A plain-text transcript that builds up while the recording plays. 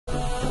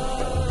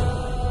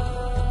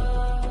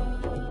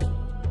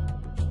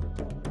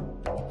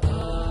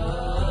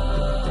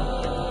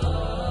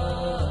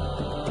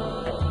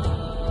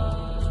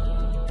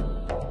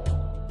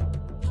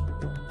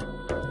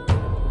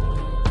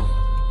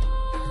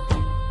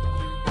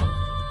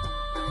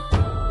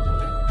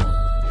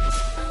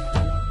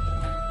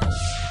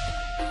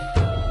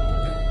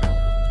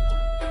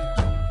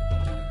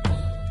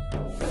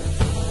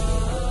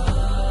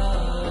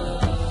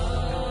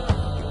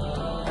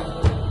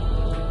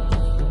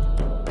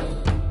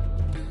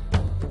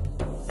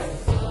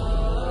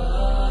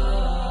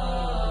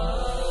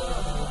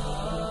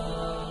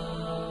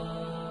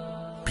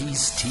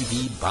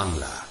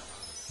বাংলা,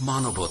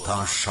 মানবতা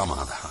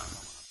সমাধান।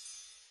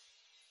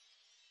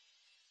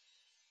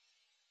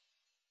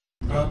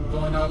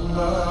 ربنا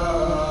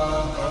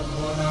الله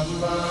ربنا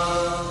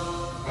الله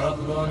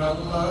ربنا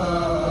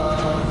الله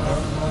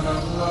ربنا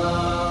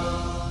الله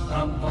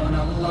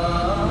ربنا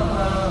الله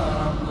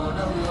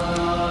ربنا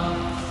الله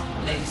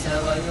ليس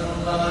غير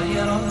الله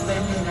ربا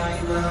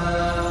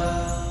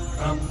للعباد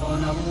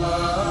ربنا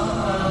الله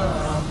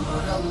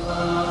ربنا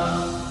الله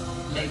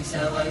ليس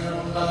غير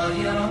الله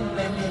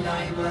ربا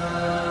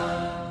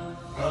للعباد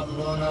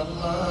ربنا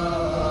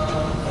الله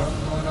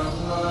ربنا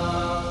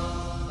الله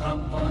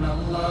ربنا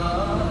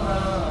الله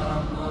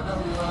ربنا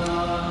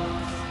الله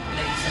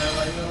ليس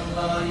غير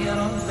الله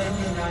ربا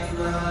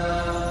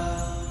للعباد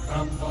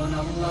ربنا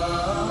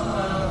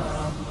الله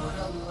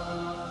ربنا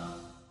الله.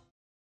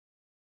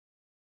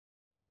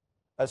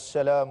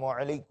 السلام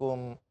عليكم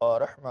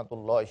ورحمة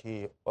الله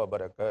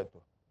وبركاته.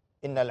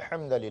 إن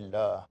الحمد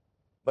لله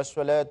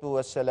والصلاة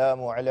والسلام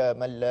على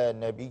من لا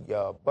نبي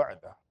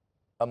بعده.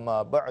 أما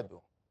بعد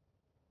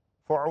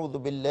فأعوذ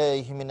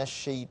بالله من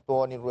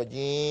الشيطان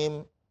الرجيم.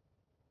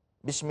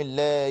 بسم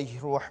الله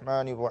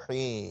الرحمن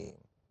الرحيم.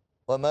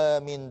 وما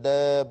من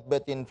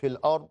دابة في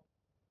الأرض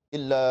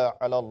إلا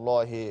على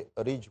الله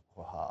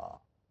رزقها.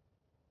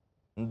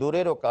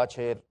 দূরের ও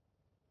কাছের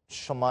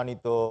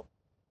সম্মানিত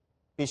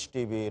পিস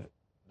টিভির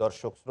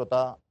দর্শক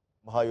শ্রোতা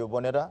ভাই ও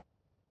বোনেরা,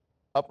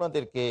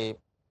 আপনাদেরকে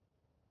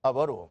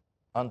আবারও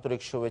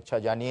আন্তরিক শুভেচ্ছা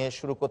জানিয়ে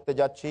শুরু করতে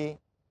যাচ্ছি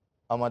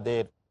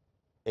আমাদের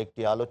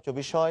একটি আলোচ্য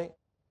বিষয়,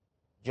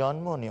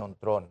 জন্ম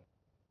নিয়ন্ত্রণ,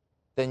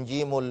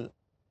 তনজিমুল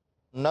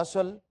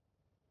নসল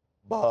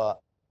বা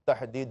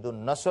তাহদিদুন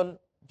নসল,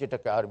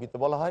 যেটাকে আরবিতে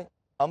বলা হয়।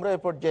 আমরা এ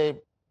পর্যায়ে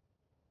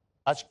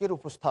আজকের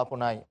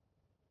উপস্থাপনায়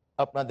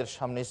আপনাদের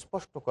সামনে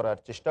স্পষ্ট করার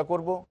চেষ্টা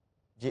করব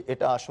যে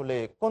এটা আসলে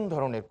কোন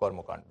ধরনের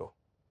কর্মকাণ্ড।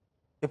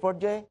 এ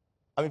পর্যায়ে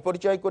আমি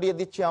পরিচয় করিয়ে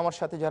দিচ্ছি আমার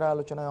সাথে যারা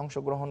আলোচনায়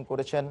অংশগ্রহণ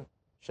করেছেন।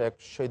 শেখ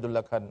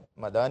শহীদুল্লাহ খান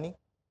মাদানী,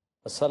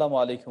 আসসালামু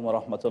আলাইকুম ওয়া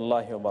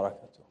রাহমাতুল্লাহি ওয়া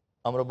বারাকাতুহু।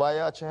 আমরা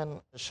বাইরে আছেন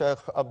শেখ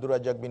আব্দুর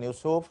রাজ্জাক বিন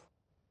ইউসুফ,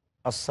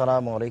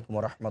 আসসালামু আলাইকুম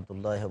ওয়া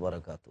রাহমাতুল্লাহি ওয়া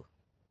বারাকাতুহু।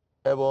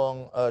 এবং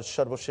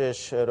সর্বশেষ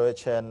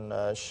রয়েছেন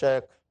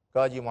শেখ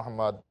কাজী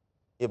মোহাম্মদ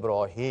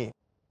ইব্রাহিম।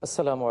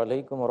 আসসালামু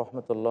আলাইকুম ওয়া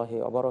রাহমাতুল্লাহি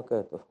ওয়া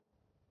বারাকাতুহু।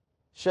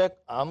 শেখ,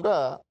 আমরা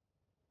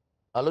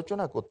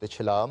আলোচনা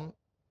করতেছিলাম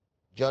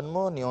জন্ম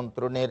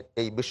নিয়ন্ত্রণের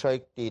এই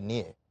বিষয়টি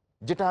নিয়ে,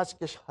 যেটা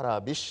আজকে সারা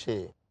বিশ্বে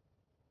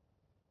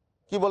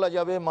কি বলা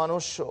যাবে,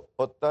 মানুষ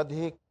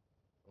অত্যাধিক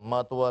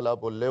মাতোয়ালা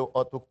বললেও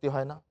অত্যুক্তি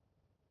হয় না।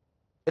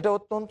 এটা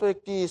অত্যন্ত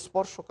একটি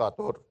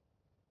স্পর্শকাতর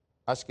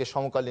আজকে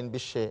সমকালীন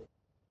বিশ্বে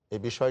এই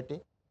বিষয়টি,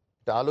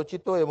 এটা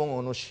আলোচিত এবং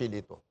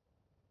অনুশীলিত।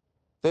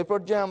 তো এই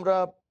পর্যায়ে আমরা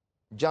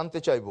জানতে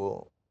চাইব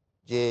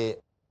যে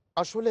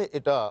আসলে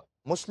এটা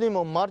মুসলিম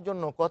উম্মার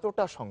জন্য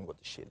কতটা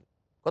সঙ্গতিশীল,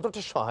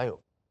 কতটা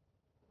সহায়ক।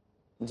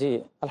 জি,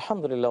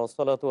 আলহামদুলিল্লাহ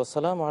ওয়াসসালাতু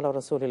ওয়াসসালামু আলা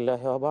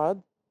রাসূলিল্লাহি ওয়া বা'দ।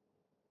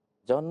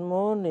 জন্ম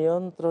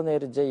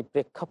নিয়ন্ত্রণের যেই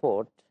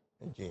প্রেক্ষাপট,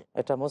 জি,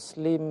 এটা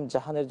মুসলিম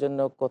জাহানের জন্য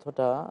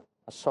কতটা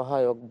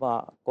সহায়ক বা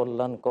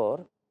কল্যাণকর,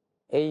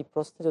 এই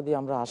প্রশ্নে যদি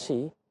আমরা আসি,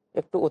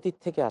 একটু অতীত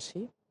থেকে আসি।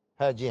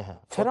 হ্যাঁ, জি হ্যাঁ।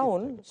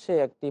 ফেরাউন সে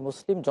একটি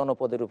মুসলিম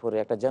জনপদের উপরে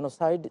একটা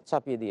জেনোসাইড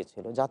চাপিয়ে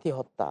দিয়েছিল, জাতি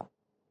হত্যা,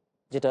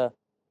 যেটা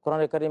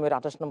কোরআনে কারিমের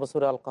 28 নম্বর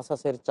সূরা আল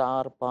কাসাসের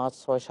 4, 5,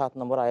 6, 7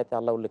 নম্বর আয়াতে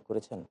আল্লাহ উল্লেখ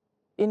করেছেন,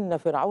 ইন্না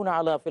ফিরআউনা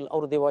আলা ফিল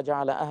আরদি ওয়া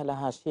জাআলা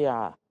আহলাহা শিয়া।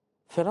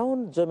 ফেরাউন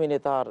জমিনে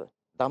তার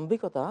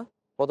দাম্ভিকতা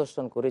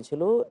প্রদর্শন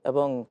করেছিল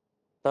এবং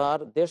তার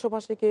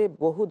দেশবাসীকে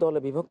বহু দলে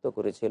বিভক্ত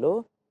করেছিল।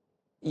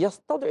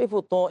 ইয়াস্তাদঈফু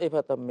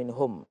তা'iফাতাম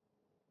মিনহুম,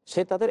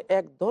 সে তাদের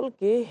এক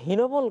দলকে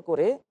হীনবল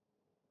করে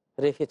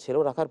রেখেছিল,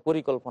 রাখার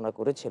পরিকল্পনা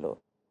করেছিল।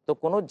 তো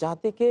কোন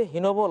জাতিকে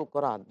হীনবল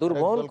করা,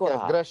 দুর্বল করা,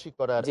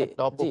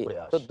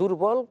 তো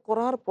দুর্বল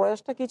করার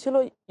প্রয়াসটা কি ছিল?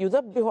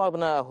 ইউযাব্বিহু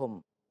আবনাআহুম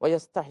ওয়া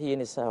ইস্তাহয়ী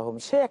নিসাআহুম।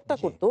 সে একটা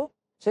করতো,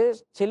 সে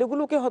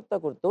ছেলেগুলোকে হত্যা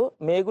করত,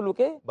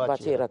 মেয়েগুলোকে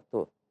বাঁচিয়ে রাখতো।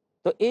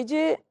 তো এই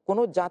যে কোন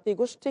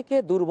জাতিগোষ্ঠীকে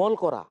দুর্বল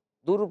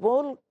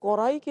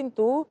করাই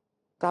কিন্তু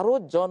কারো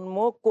জন্ম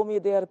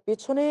কমিয়ে দেওয়ার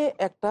পেছনে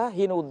একটা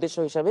হীন উদ্দেশ্য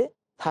হিসাবে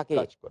থাকে।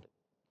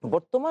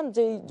 বর্তমান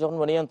যেই জন্ম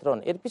নিয়ন্ত্রণ,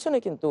 এর পিছনে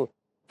কিন্তু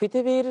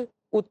পৃথিবীর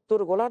উত্তর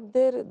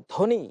গোলার্ধের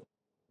ধনী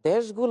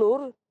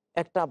দেশগুলোর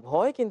একটা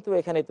ভয় কিন্তু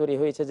এখানে তৈরি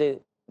হয়েছে যে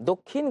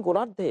দক্ষিণ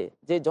গোলার্ধে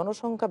যে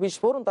জনসংখ্যা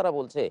বিস্ফোরণ তারা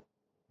বলছে,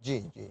 জি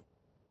জি,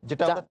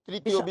 যেটা আমরা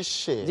তৃতীয়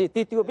বিশ্বে,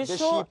 তৃতীয়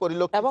বিশ্ব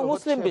এবং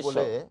মুসলিম বিশ্ব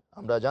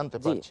আমরা জানতে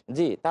পারছি।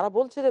 জি, তারা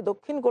বলছে যে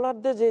দক্ষিণ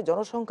গোলার্ধে যে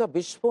জনসংখ্যা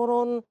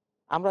বিস্ফোরণ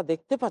আমরা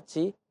দেখতে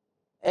পাচ্ছি,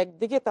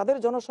 একদিকে তাদের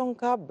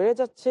জনসংখ্যা বেড়ে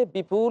যাচ্ছে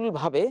বিপুল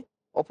ভাবে,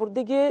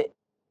 অপরদিকে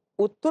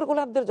উত্তর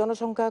গোলার্ধের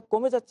জনসংখ্যা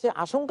কমে যাচ্ছে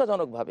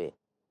আশঙ্কাজনকভাবে।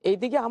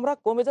 এইদিকে আমরা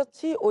কমে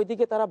যাচ্ছি,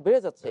 ওইদিকে তারা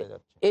বেড়ে যাচ্ছে।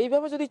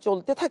 এইভাবে যদি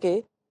চলতে থাকে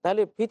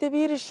তাহলে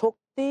পৃথিবীর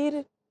শক্তির,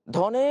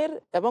 ধনের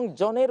এবং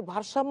জনের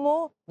ভারসাম্য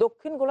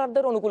দক্ষিণ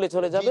গোলার্ধের অনুকূলে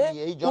চলে যাবে,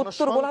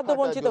 উত্তর গোলার্ধ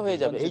বঞ্চিত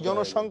হয়ে যাবে। এই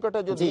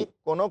জনসংখ্যাটা যদি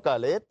কোনো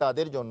কালে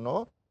তাদের জন্য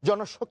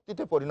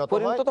জনশক্তিতে পরিণত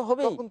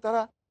হবে, তখন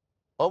তারা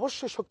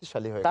অবশ্যই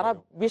শক্তিশালী হয়ে তারা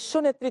বিশ্ব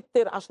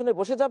নেতৃত্বের আসনে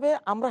বসে যাবে,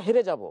 আমরা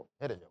হেরে যাব।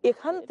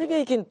 এখান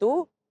থেকেই কিন্তু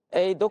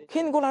এই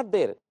দক্ষিণ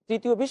গোলার্ধের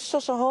তৃতীয় বিশ্ব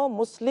সহ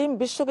মুসলিম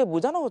বিশ্বকে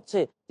বোঝানো হচ্ছে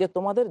যে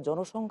তোমাদের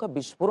জনসংখ্যা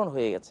বিস্ফোরণ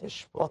হয়ে গেছে,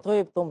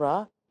 অতএব তোমরা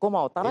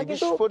কমাও। তারা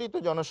কিন্তু বিস্ফোরিত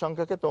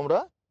জনসংখ্যাকে তোমরা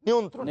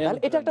নিয়ন্ত্রণ করো।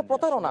 এটা একটা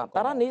প্রতারণা।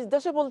 তারা নিজ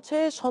দেশে বলছে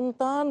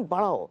সন্তান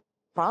বাড়াও।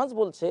 ফ্রান্স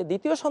বলছে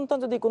দ্বিতীয় সন্তান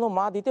যদি কোনো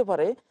মা দিতে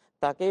পারে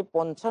তাকে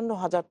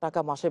 55,000 টাকা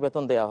মাসে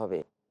বেতন দেওয়া হবে।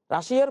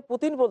 রাশিয়ার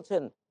পুতিন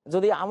বলছেন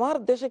যদি আমার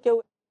দেশে কেউ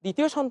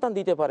দ্বিতীয় সন্তান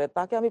দিতে পারে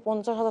তাকে আমি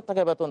 50,000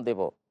 টাকা বেতন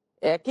দেব।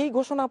 একই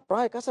ঘোষণা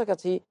প্রায়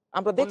কাছাকাছি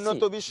আমরা দেখছি।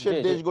 উন্নত বিশ্বের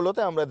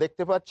দেশগুলোতে আমরা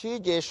দেখতে পাচ্ছি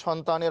যে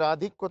সন্তানের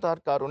আধিক্যতার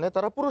কারণে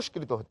তারা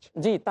পুরস্কৃত হচ্ছে।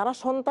 জি, তারা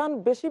সন্তান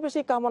বেশি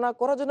বেশি কামনা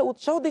করার জন্য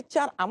উৎসাহ দিচ্ছে,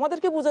 আর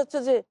আমাদেরকে বোঝাচ্ছে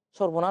যে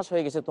সর্বনাশ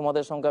হয়ে গেছে,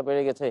 তোমাদের সংখ্যা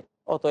বেড়ে গেছে,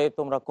 অতএব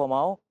তোমরা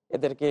কমাও,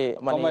 এদেরকে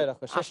মানে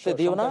আসতে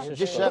দিও না।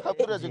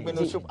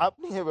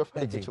 আপনি এ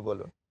ব্যাপারে কিছু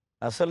বলুন।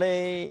 আসলে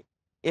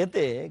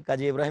এতে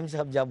কাজী ইব্রাহিম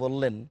সাহেব যা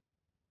বললেন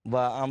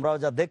বা আমরাও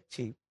যা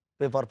দেখছি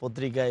পেপার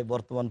পত্রিকায়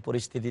বর্তমান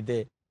পরিস্থিতিতে,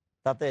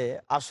 তাতে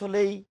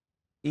আসলেই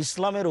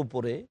ইসলামের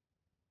উপরে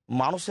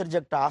মানুষের যে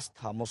একটা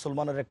আস্থা,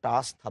 মুসলমানের একটা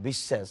আস্থা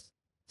বিশ্বাস,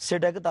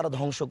 সেটাকে তারা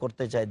ধ্বংস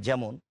করতে চায়।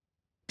 যেমন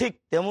ঠিক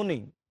তেমনি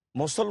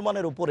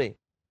মুসলমানের উপরে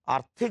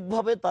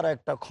আর্থিকভাবে তারা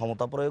একটা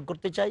ক্ষমতা প্রয়োগ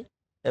করতে চায়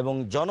এবং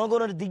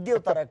জনগণের দিক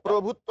দিয়েও তারা একটা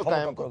প্রভুত্ব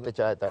কায়েম করতে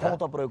চায়,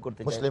 ক্ষমতা প্রয়োগ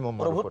করতে চায়,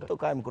 প্রভুত্ব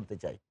কায়েম করতে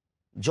চায়।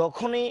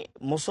 যখনই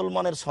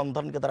মুসলমানের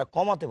সন্তানকে তারা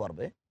কমাতে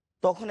পারবে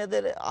তখন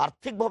এদের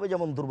আর্থিকভাবে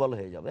যেমন দুর্বল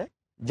হয়ে যাবে,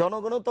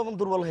 জনগণও তেমন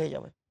দুর্বল হয়ে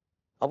যাবে।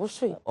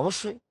 অবশ্যই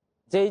অবশ্যই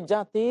যেই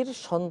জাতির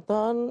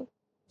সন্তান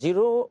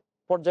জিরো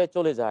পর্যায়ে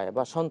চলে যায়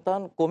বা সন্তান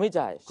কমে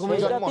যায়,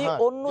 সেই জাতি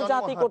অন্য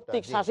জাতি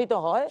কর্তৃক শাসিত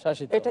হয়,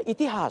 এটা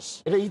ইতিহাস।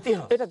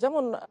 এটা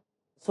যেমন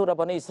সূরা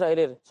বনী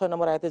ইসরাইলের 6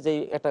 নম্বর আয়াতে যেই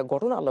একটা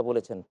ঘটনা আল্লাহ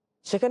বলেছেন,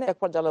 সেখানে এক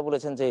পর্যায়ে আল্লাহ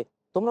বলেছেন যে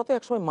তোমরা তো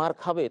একসময় মার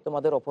খাবে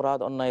তোমাদের অপরাধ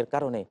অন্যায়ের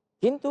কারণে,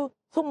 কিন্তু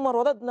সুম্মা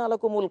রাদাদনা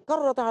লাকুমুল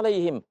কাররাতা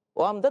আলাইহিম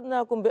ওয়া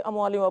আমদাদনাকুম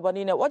বিআমওয়ালিন ওয়া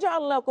বানিনা ওয়া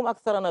জাআলনাকুম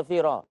আকসারা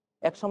নাফীরা।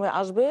 এক সময়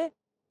আসবে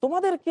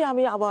তোমাদেরকে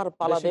আমি আবার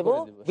পালা দেব,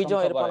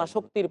 বিজয়ের পালা,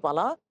 শক্তির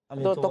পালা।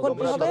 তো তখন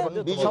কি হবে?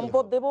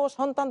 সম্পদ দেব,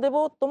 সন্তান দেব,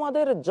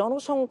 তোমাদের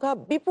জনসংখ্যা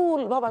বিপুল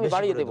ভাবে আমি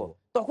বাড়িয়ে দেব,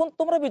 তখন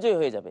তোমরা বিজয়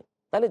হয়ে যাবে।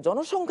 তাহলে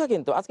জনসংখ্যা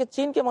কিন্তু আজকে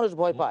চীনকে মানুষ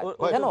ভয় পায়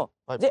কেন?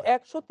 যে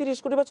 130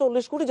 কোটি বা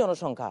 40 কোটি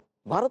জনসংখ্যা।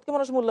 ভারতকে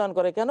মানুষ মূল্যায়ন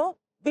করে কেন?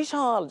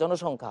 বিশাল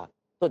জনসংখ্যা।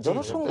 তো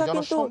জনসংখ্যা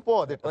কিন্তু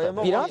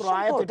বিরাট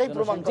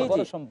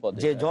সম্পদ,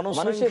 যে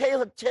জনসংখ্যাই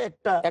হচ্ছে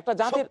একটা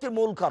জাতির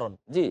মূল কারণ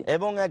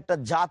এবং একটা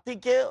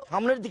জাতিকে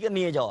সামনের দিকে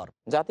নিয়ে যাওয়ার,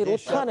 জাতির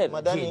উত্থানের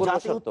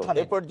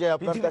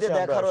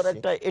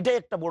এটাই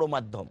একটা বড়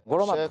মাধ্যম।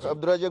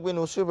 আব্দুর রাজ্জাক বিন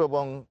ইউসুফ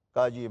এবং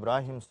কাজী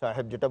ইব্রাহিম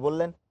সাহেব যেটা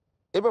বললেন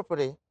এ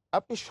ব্যাপারে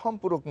আপনি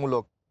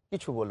সম্পূরকমূলক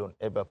কিছু বলুন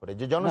এ ব্যাপারে,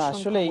 যে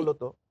জনসংখ্যা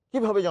মূলত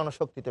কিভাবে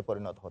জনশক্তিতে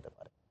পরিণত হতে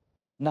পারে।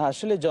 না,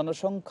 আসলে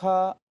জনসংখ্যা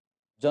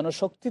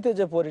জনশক্তিতে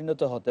যে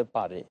পরিণত হতে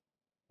পারে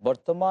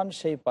বর্তমান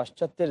সেই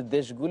পাশ্চাত্যের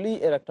দেশগুলি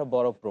এর একটা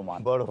বড় প্রমাণ।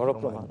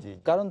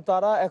 কারণ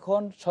তারা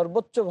এখন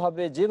সর্বোচ্চ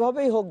ভাবে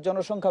যেভাবেই হোক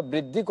জনসংখ্যা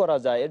বৃদ্ধি করা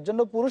যায় এর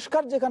জন্য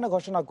পুরস্কার যেখানে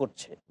ঘোষণা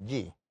করছে,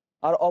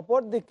 আর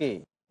অপর দিকে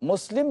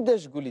মুসলিম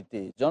দেশগুলিতে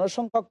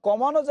জনসংখ্যা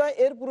কমানো যায়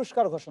এর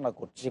পুরস্কার ঘোষণা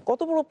করছে। কত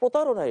বড়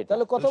প্রতারণা!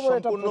 তাহলে কত বড়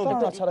এটা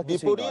প্রতারণা ছাড়া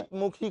কিছুই নয়।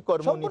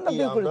 সম্পূর্ণ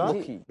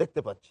বিপরীতমুখী। দেখতে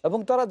পাচ্ছি এবং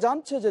তারা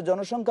জানছে যে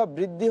জনসংখ্যা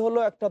বৃদ্ধি হলো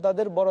একটা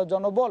তাদের বড়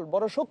জনবল,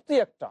 বড় শক্তি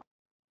একটা,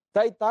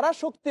 তাই তারা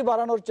শক্তি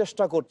বাড়ানোর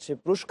চেষ্টা করছে,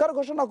 পুরস্কার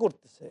ঘোষণা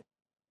করতেছে।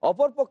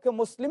 অপরপক্ষে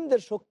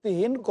মুসলিমদের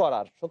শক্তিহীন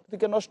করার,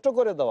 শক্তিকে নষ্ট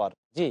করে দেওয়ার,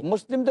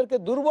 মুসলিমদেরকে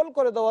দুর্বল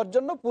করে দেওয়ার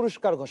জন্য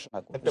পুরস্কার ঘোষণা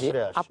করছে।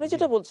 আপনি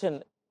যেটা বলছেন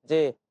যে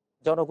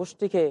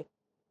জনগোষ্ঠীকে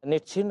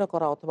নিচ্ছিন্ন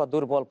করা অথবা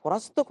দুর্বল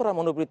পরাস্ত করা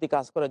মনোবৃত্তি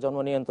কাজ করে জন্ম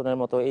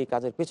নিয়ন্ত্রণের মতো এই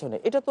কাজের পিছনে,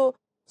 এটা তো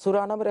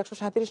সূরা নামের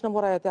 137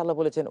 নম্বর আয়াতে আল্লাহ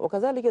বলেছেন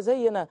ওয়াকাযালিকা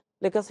যায়্যানা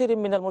লিকাসীরিম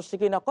মিনাল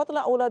মুশরিকিনা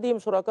ক্বাতলা আওলাদিহিম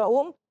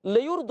শুরাকাহুম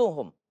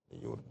লিয়ুরদুহুম।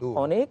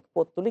 অনেক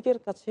পৌত্তলিকের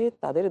কাছে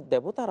তাদের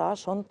দেবতারা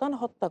সন্তান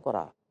হত্যা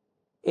করা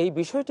এই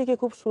বিষয়টিকে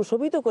খুব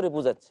সুশোভিত করে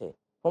বোঝাচ্ছে,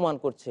 প্রমাণ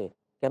করছে।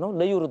 কেন?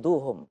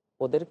 লিয়ুরদুহুম,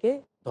 ওদেরকে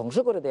ধ্বংস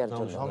করে দেওয়ার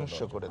জন্য।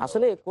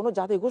 আসলে কোনো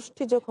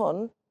জাতিগোষ্ঠী যখন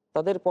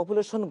তাদের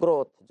পপুলেশন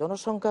গ্রোথ,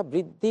 জনসংখ্যা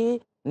বৃদ্ধি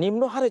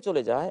নিম্ন হারে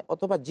চলে যায়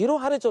অথবা জিরো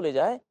হারে চলে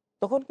যায়,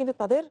 তখন কিন্তু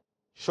তাদের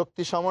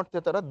শক্তি সামর্থ্যে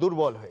তারা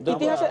দুর্বল হয়।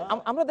 ইতিহাসে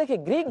আমরা দেখি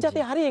গ্রিক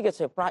জাতি হারিয়ে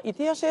গেছে, প্রায়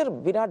ইতিহাসের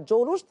বিরাট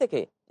জৌলুস থেকে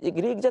এই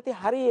গ্রিক জাতি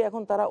হারিয়ে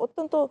এখন তারা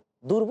অত্যন্ত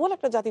দুর্বল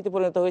একটা জাতিতে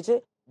পরিণত হয়েছে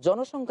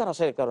জনসংখ্যার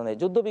হ্রাসের কারণে।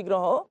 যুদ্ধ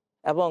বিগ্রহ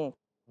এবং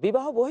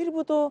বিবাহ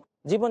বহির্ভূত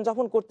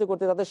জীবনযাপন করতে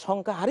করতে তাদের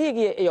সংখ্যা হারিয়ে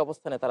গিয়ে এই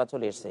অবস্থানে তারা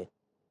চলে এসেছে।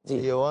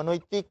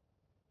 অনৈতিক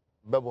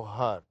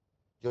ব্যবহার,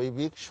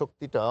 জৈবিক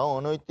শক্তিটা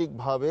অনৈতিক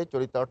ভাবে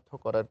চরিতার্থ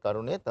করার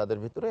কারণে তাদের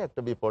ভিতরে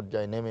একটা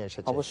বিপর্যয় নেমে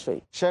এসেছে। অবশ্যই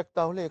শেখ,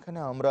 তাহলে এখানে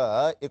আমরা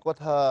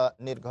একথা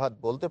নির্ঘাত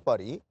বলতে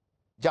পারি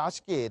যে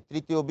আজকে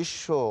তৃতীয়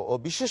বিশ্ব ও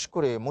বিশেষ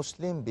করে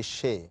মুসলিম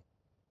বিশ্বে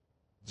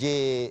যে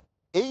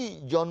এই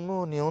জন্ম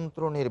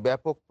নিয়ন্ত্রণের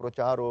ব্যাপক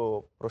প্রচার ও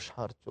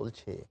প্রসার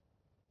চলছে,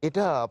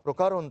 এটা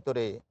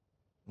প্রকারান্তরে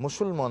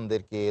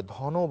মুসলমানদেরকে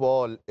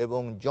ধনবল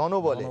এবং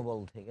জনবলে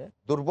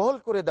দুর্বল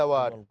করে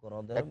দেওয়ার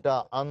একটা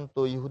আন্ত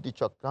ইহুদি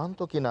চক্রান্ত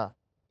কিনা,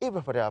 এ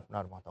ব্যাপারে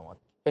আপনার মতামত?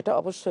 এটা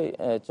অবশ্যই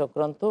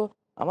চক্রান্ত।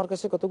 আমার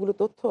কাছে কতগুলো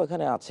তথ্য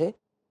এখানে আছে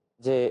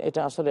যে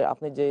এটা আসলে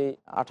আপনি যে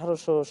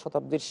 1800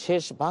 শতাব্দীর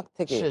শেষ ভাগ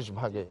থেকে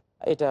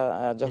এটা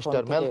যখন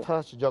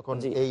যখন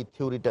এই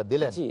থিওরিটা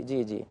দিলেন, জি জি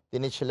জি,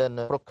 তিনি ছিলেন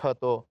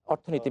প্রখ্যাত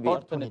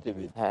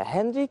অর্থনীতিবিদ। হ্যাঁ,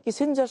 হেনরি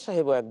কিসিঞ্জার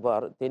সাহেবও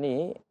একবার তিনি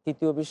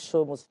তৃতীয় বিশ্ব,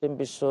 মুসলিম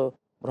বিশ্ব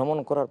ভ্রমণ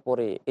করার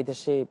পরে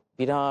এদেশে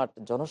বিরাট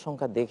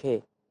জনসংখ্যা দেখে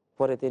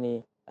পরে তিনি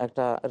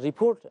একটা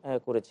রিপোর্ট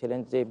করেছিলেন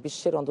যে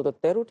বিশ্বের অন্তত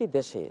 13টি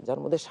দেশে, যার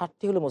মধ্যে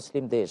 7টি হলো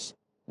মুসলিম দেশ,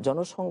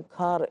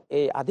 জনসংখ্যার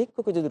এই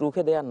আধিক্যকে যদি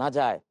রুখে দেয়া না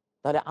যায়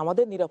তাহলে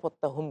আমাদের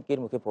নিরাপত্তা হুমকির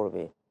মুখে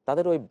পড়বে।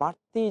 তাদের ওই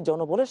বাড়তি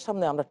জনবলের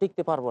সামনে আমরা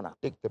টিকতে পারবো না,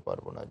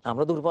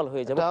 আমরা দুর্বল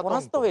হয়ে যাবো,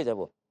 পরাস্ত হয়ে যাব।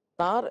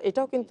 তার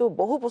এটাও কিন্তু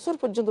বহু বছর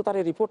পর্যন্ত তার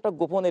এই রিপোর্টটা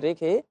গোপনে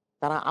রেখে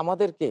তারা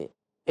আমাদেরকে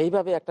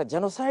এইভাবে একটা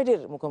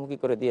জেনোসাইডের মুখোমুখি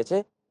করে দিয়েছে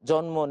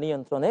জন্ম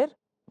নিয়ন্ত্রণের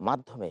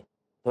মাধ্যমে।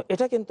 তো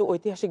এটা কিন্তু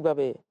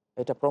ঐতিহাসিকভাবে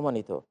এটা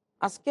প্রমাণিত।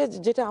 আজকে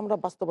যেটা আমরা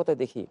বাস্তবতায়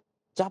দেখি,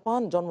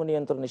 জাপান জন্ম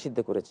নিয়ন্ত্রণ নিষিদ্ধ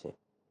করেছে,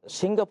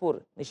 সিঙ্গাপুর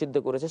নিষিদ্ধ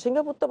করেছে।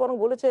 সিঙ্গাপুর তো বরং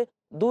বলেছে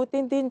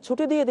 2-3 দিন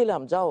ছুটি দিয়ে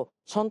দিলাম, যাও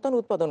সন্তান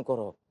উৎপাদন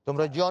করো,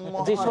 তোমরা জন্ম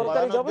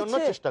সরকারি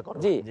চেষ্টা করো।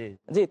 জি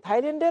জি,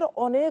 থাইল্যান্ডের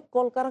অনেক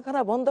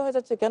কলকারখানা বন্ধ হয়ে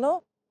যাচ্ছে, কেন?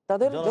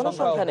 তাদের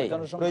জনসংখ্যা নেই।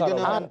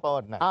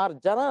 আর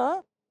যারা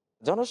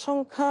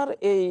জনসংখ্যার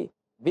এই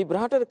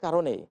বিভ্রাটের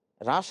কারণে,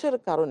 হ্রাসের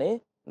কারণে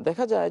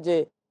দেখা যায় যে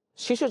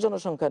শিশু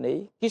জনসংখ্যা নেই,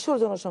 কিশোর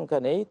জনসংখ্যা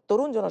নেই,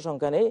 তরুণ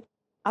জনসংখ্যা নেই,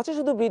 আছে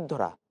শুধু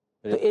বৃদ্ধরা।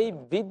 তো এই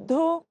বৃদ্ধ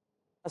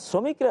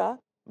শ্রমিকরা,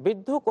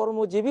 বৃদ্ধ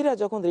কর্মজীবীরা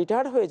যখন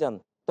রিটায়ার্ড হয়ে যান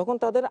তখন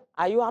তাদের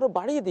আয়ু আরো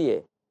বাড়িয়ে দিয়ে,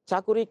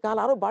 চাকুরি কাল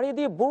আরো বাড়িয়ে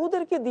দিয়ে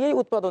বুড়োদেরকে দিয়েই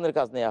উৎপাদনের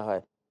কাজ নেওয়া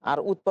হয়। আর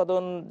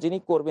উৎপাদন যিনি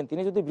করবেন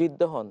তিনি যদি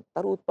বৃদ্ধ হন,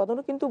 তার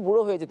উৎপাদনও কিন্তু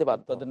বুড়ো হয়ে যেতে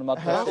বাধ্য।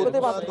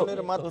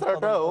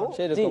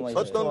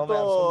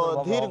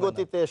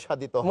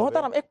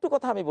 মহতারাম, একটু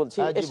কথা আমি বলছি,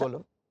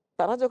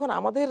 তারা যখন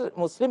আমাদের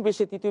মুসলিম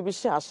বিশ্বে, তৃতীয়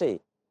বিশ্বে আসে,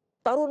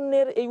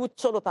 তারুণ্যের এই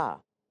উচ্ছলতা,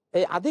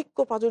 এই আধিক্য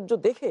প্রাচুর্য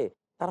দেখে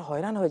তারা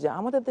হয়রান হয়ে যায়।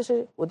 আমাদের দেশে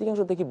অধিকাংশ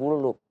দেখি বুড়ো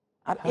লোক,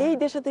 আর এই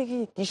দেশে দেখি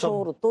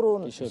কিশোর,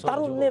 তরুণ,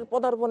 তারুণ্যের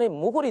পদার্পণে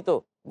মুখরিত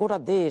গোটা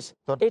দেশ।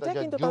 এটা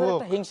কিন্তু তাদের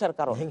একটা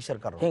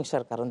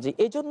হিংসার কারণ। জি,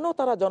 এই জন্য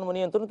তারা জন্ম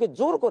নিয়ন্ত্রণকে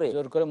জোর করে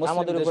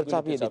আমাদের উপর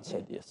চাপিয়ে দিচ্ছে।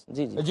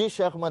 জি জি জি,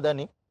 শেখ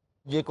মাদানী,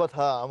 যে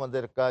কথা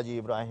আমাদের কাজী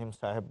ইব্রাহিম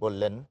সাহেব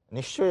বললেন,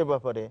 নিশ্চয়ই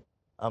ব্যাপারে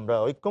আমরা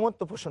ঐক্যমত্য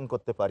পোষণ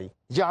করতে পারি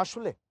যে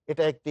আসলে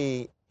এটা একটি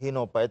হীন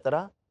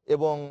পায়তারা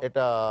এবং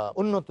এটা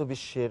উন্নত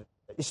বিশ্বের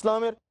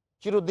ইসলামের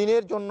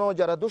চিরদিনের জন্য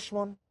যারা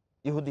দুশ্মন,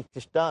 ইহুদি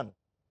খ্রিস্টান,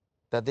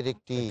 তাদের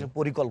একটি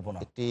পরিকল্পনা,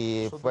 একটি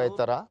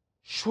পায়তারা,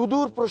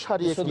 সুদূর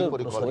প্রসারী একটি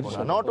পরিকল্পনা,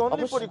 নট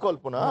অনলি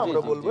পরিকল্পনা,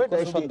 আমরা বলবো এটা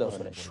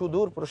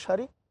সুদূর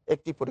প্রসারী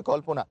একটি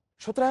পরিকল্পনা।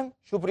 সুতরাং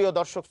সুপ্রিয়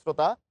দর্শক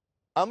শ্রোতা,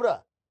 আমরা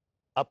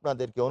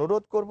আপনাদেরকে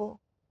অনুরোধ করব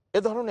এ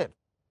ধরনের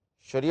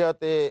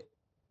শরিয়াতে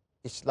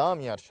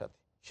ইসলামিয়ার সাথে,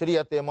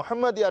 শরিয়াতে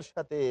মুহাম্মাদিয়ার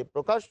সাথে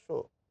প্রকাশ্য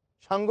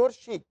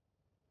সাংঘর্ষিক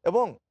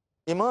এবং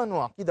ঈমান ও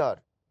আকীদার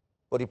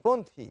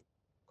পরিপন্থী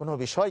কোনো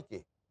বিষয়কে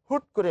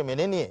হুট করে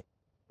মেনে নিয়ে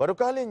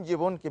পরকালীন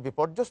জীবনকে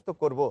বিপর্যস্ত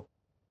করব,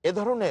 এ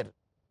ধরনের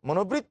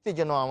মনোবৃত্তি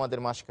যেন আমাদের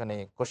মাঝখানে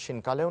কশ্চিন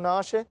কালেও না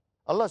আসে।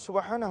 আল্লাহ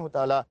সুবহানাহু ওয়া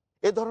তাআলা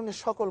এ ধরনের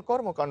সকল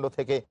কর্মকাণ্ড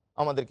থেকে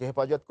আমাদেরকে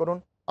হেফাজত করুন,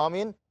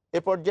 আমিন। এ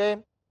পর্যায়ে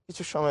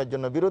কিছু সময়ের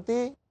জন্য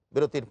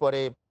বিরতির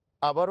পরে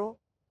আবারও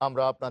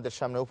আমরা আপনাদের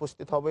সামনে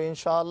উপস্থিত হব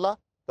ইনশাআল্লাহ।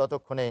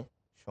 ততক্ষণে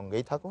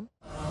সঙ্গেই থাকুন।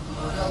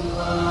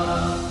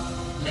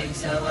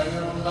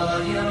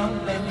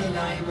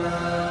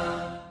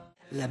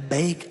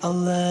 لبيك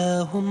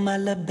اللهم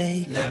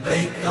لبيك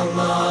لبيك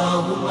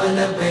اللهم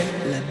لبيك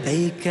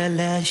لبيك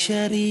لا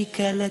شريك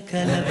لك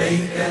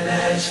لبيك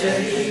لا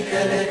شريك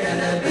لك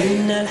لبيك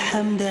إن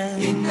الحمد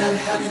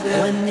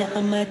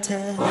والنعمة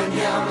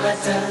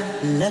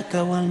لك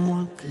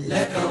والملك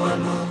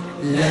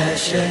لا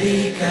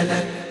شريك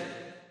لك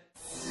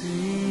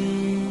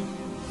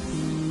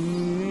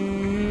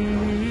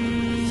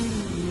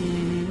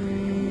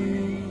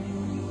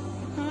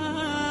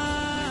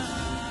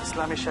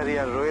ইসলামী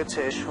শরিয়ার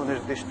রয়েছে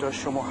সুনির্দিষ্ট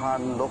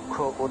সুমহান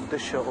লক্ষ্য,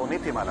 উদ্দেশ্য ও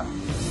নীতিমালা।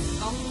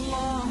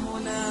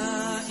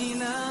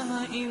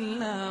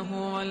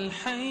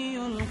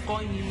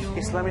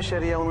 ইসলামী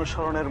শরিয়া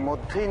অনুসরণের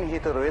মধ্যেই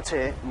নিহিত রয়েছে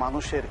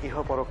মানুষের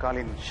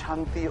ইহপরকালীন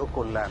শান্তি ও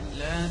কল্যাণ।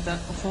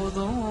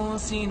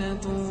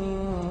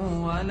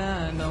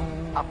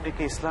 আপনি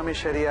কি ইসলামী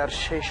শরিয়ার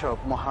সেই সব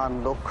মহান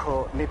লক্ষ্য,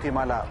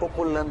 নীতিমালা ও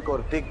কল্যাণকর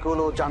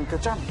দিকগুলো জানতে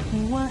চান?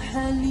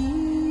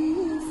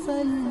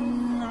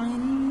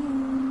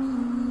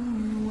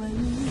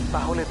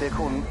 তাহলে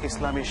দেখুন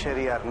ইসলামী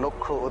শরিয়ার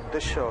লক্ষ্য,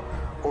 উদ্দেশ্য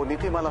ও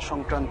নীতিমালা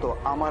সংক্রান্ত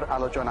আমার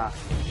আলোচনা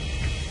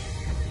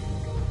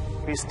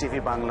পিস টিভি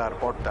বাংলার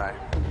পর্দায়।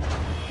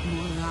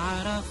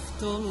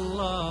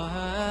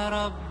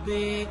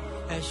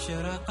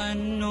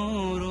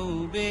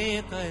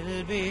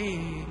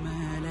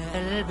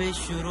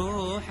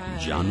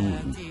 জানুন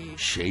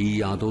সেই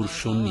আদর্শ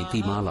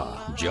নীতিমালা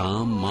যা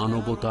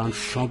মানবতার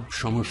সব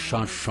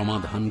সমস্যার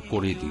সমাধান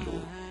করে দিল।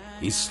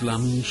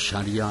 ইসলামী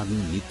শরিয়ার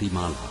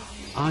নীতিমালা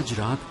আজ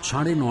রাত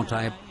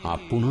 9:30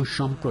 পুনঃ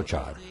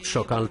সম্প্রচার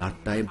সকাল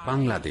 8টায়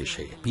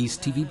বাংলাদেশে পিস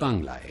টিভি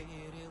বাংলায়।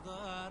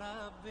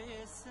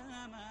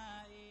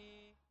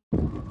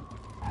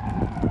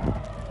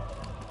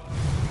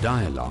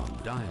 Dialogue.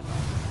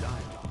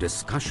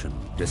 Discussion.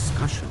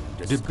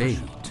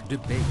 Debate.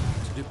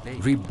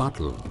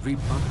 rebuttal,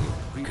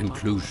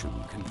 conclusion.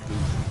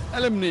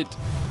 Eliminate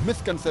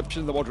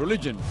misconceptions about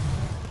religion.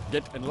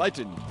 Get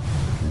enlightened.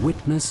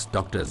 Witness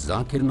Dr.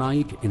 Zakir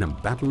Naik in a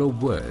battle of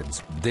words.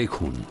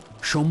 দেখুন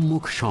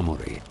সম্মুখ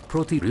সমরে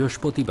প্রতি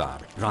বৃহস্পতিবার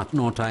রাত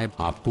 9টায়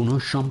বা পুনঃ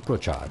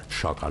সম্প্রচার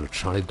সকাল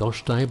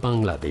 10:30টায়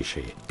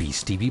বাংলাদেশে পিস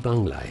টিভি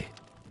বাংলায়।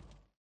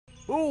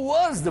 Who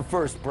was the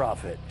first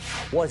prophet?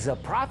 Was a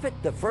prophet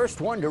the first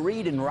one to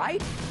read and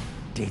write?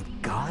 Did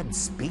God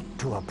speak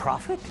to a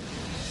prophet?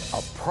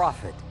 A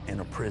prophet in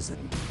a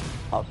prison.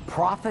 A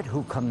prophet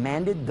who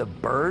commanded the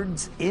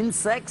birds,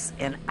 insects,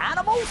 and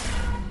animals?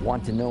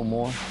 Want to know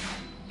more?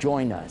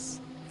 Join us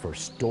for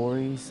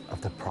Stories of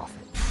the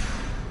Prophet.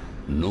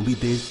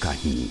 নবীদের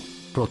কাহিনী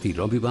প্রতি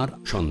রবিবার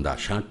সন্ধ্যা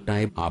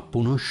 7টায় বা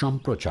পুনঃ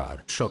সম্প্রচার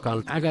সকাল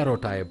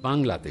 11টায়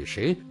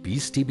বাংলাদেশে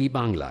piece TV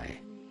বাংলায়।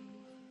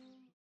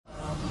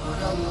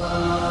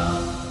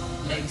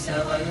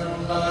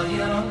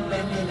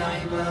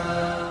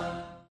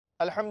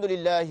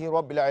 আলহামদুলিল্লাহ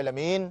রাব্বিল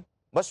আলামিন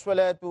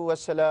ওয়াসসালাতু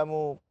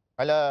ওয়াসসালামু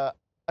আলা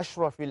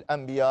আশরাফিল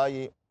আম্বিয়া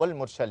ওয়াল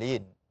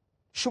মুরসালিন।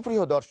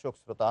 সুপ্রিয় দর্শক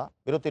শ্রোতা,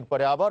 বিরতির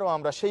পরে আবারও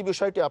আমরা সেই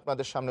বিষয়টি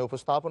আপনাদের সামনে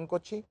উপস্থাপন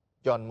করছি,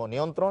 জন্ম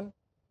নিয়ন্ত্রণ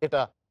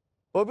এটা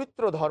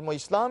পবিত্র ধর্ম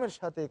ইসলামের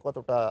সাথে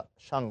কতটা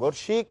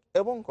সাংঘর্ষিক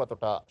এবং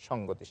কতটা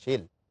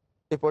সঙ্গতিশীল।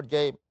 এ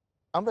পর্যায়ে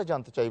আমরা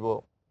জানতে চাইব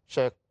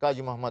শেখ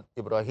কাজী মোহাম্মদ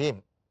ইব্রাহিম,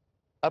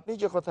 আপনি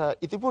যে কথা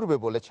ইতিপূর্বে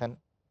বলেছেন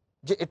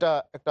যে এটা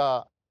একটা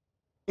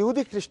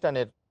ইহুদি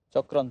খ্রিস্টানের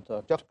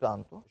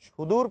চক্রান্ত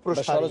সুদূর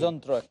প্রসারী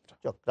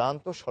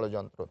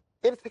ষড়যন্ত্র,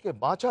 এর থেকে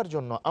বাঁচার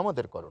জন্য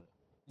আমাদের করণীয়।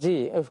 জি,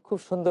 খুব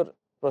সুন্দর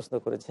প্রশ্ন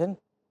করেছেন।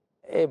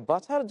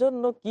 বাঁচার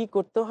জন্য কি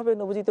করতে হবে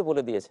নবীজি তো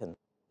বলে দিয়েছেন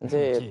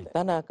যে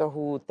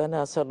তানাকাহু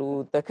তানাসালু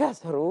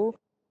তাকাসারু।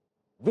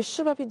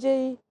 বিশ্বব্যাপী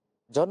যেই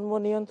জন্ম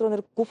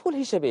নিয়ন্ত্রণের কুফল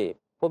হিসেবে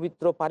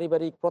পবিত্র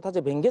পারিবারিক প্রথা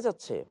যে ভেঙে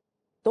যাচ্ছে,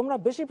 তোমরা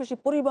বেশি বেশি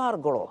পরিবার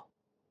গড়ো,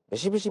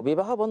 বেশি বেশি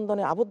বিবাহ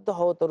বন্ধনে আবদ্ধ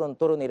হও তরুণ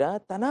তরুণীরা,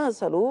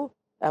 তানাসালু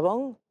এবং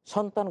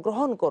সন্তান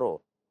গ্রহণ করো।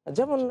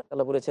 যেমন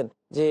আল্লাহ বলেছেন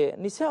যে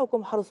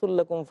নিসাউকুম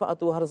হারসুল্লাকুম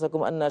ফাতু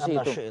হারসাকুম আন্না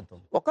শিতুম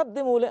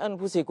ওয়াকদ্দিমু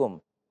লিআনফুসিকুম,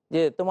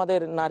 যে তোমাদের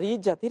নারী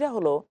জাতিরা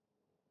হলো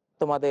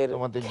তোমাদের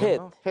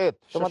ক্ষেত,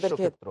 তোমাদের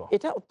ক্ষেত্র।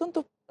 এটা অত্যন্ত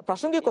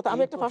প্রাসঙ্গিক কথা।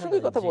 আমি একটা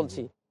প্রাসঙ্গিক কথা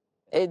বলছি,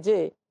 এই যে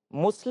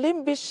মুসলিম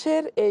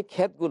বিশ্বের এই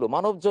ক্ষেতগুলো,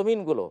 মানব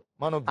জমিনগুলো,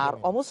 আর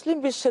অমুসলিম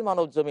বিশ্বের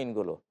মানব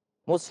জমিনগুলো,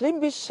 মুসলিম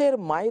বিশ্বের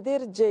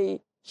মায়েদের যেই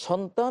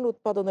সন্তান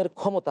উৎপাদনের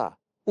ক্ষমতা,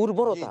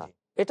 উর্বরতা,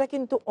 এটা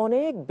কিন্তু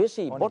অনেক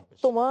বেশি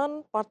বর্তমান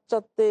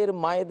পাশ্চাত্যের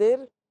মায়েদের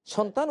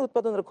সন্তান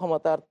উৎপাদনের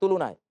ক্ষমতার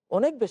তুলনায়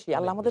অনেক বেশি।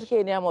 আল্লাহ আমাদেরকে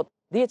এই নিয়ামত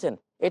দিয়েছেন।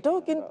 এটাও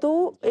কিন্তু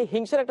এই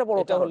হিংসার একটা বড়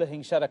কারণ।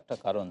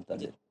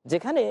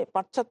 যেখানে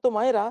পাশ্চাত্য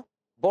মায়েরা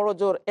বড়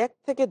জোর 1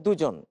 থেকে 2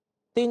 জন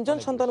 3 জন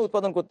সন্তান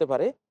উৎপাদন করতে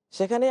পারে,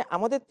 সেখানে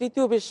আমাদের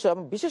তৃতীয় বিশ্ব,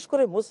 বিশেষ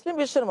করে মুসলিম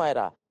বিশ্বের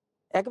মায়েরা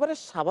একবারে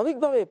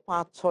স্বাভাবিকভাবে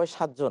 5, 6,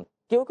 7 জন,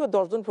 কেউ কেউ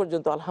 10 জন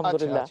পর্যন্ত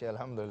আলহামদুলিল্লাহ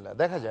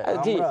দেখা যায়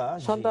জি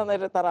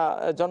সন্তানের তারা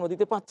জন্ম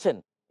দিতে পাচ্ছেন।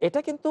 এটা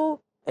কিন্তু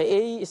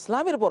এই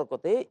ইসলামের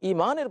বরকতে,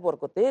 ইমানের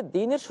বরকতে,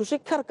 দ্বীনের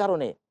সুশিক্ষার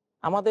কারণে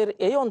আমাদের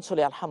এই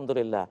অঞ্চলে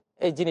আলহামদুলিল্লাহ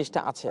এই জিনিসটা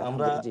আছে।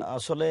 আমরা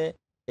আসলে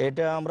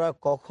এটা আমরা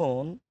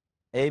কখন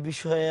এই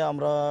বিষয়ে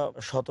আমরা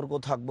সতর্ক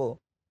থাকব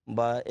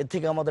বা এর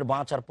থেকে আমাদের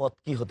বাঁচার পথ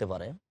কি হতে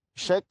পারে?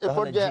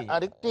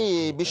 আরেকটি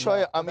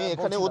বিষয় আমি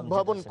এখানে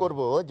উদ্ভাবন করব,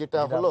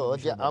 যেটা হলো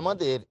যে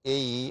আমাদের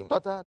এই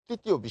তথা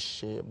তৃতীয়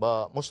বিশ্বে বা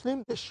মুসলিম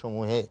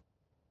দেশসমূহে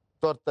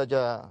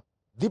তরতাজা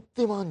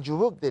দীপ্তিমান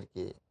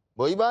যুবকদেরকে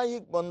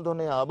বৈবাহিক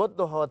বন্ধনে আবদ্ধ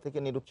হওয়া থেকে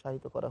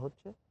নিরুৎসাহিত করা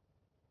হচ্ছে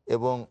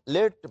এবং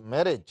লেট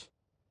ম্যারেজ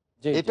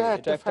এটা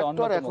একটা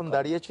ফ্যাক্টর এখন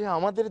দাঁড়িয়েছে।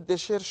 আমাদের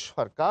দেশের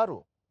সরকারও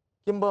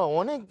কিংবা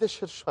অনেক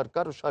দেশের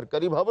সরকারও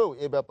সরকারিভাবেও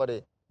এ ব্যাপারে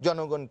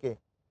জনগণকে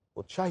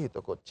উৎসাহিত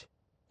করছে।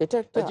 এটা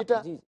একটা যেটা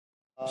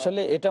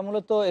আসলে এটা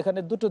মূলত এখানে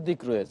দুটো দিক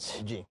রয়েছে।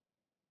 জি,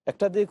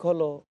 একটা দিক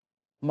হলো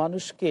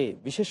মানুষকে,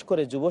 বিশেষ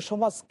করে যুব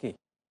সমাজকে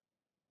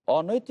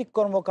অনৈতিক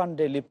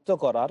কর্মকাণ্ডে লিপ্ত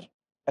করার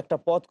একটা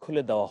পথ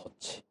খুলে দেওয়া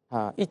হচ্ছে।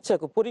 হ্যাঁ, ইচ্ছা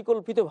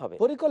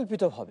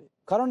পরিকল্পিতভাবে।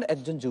 কারণ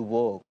একজন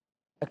যুবক,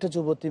 একটা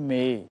যুবতী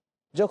মেয়ে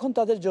যখন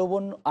তাদের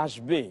যৌবন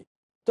আসবে,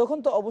 তখন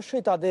তো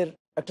অবশ্যই তাদের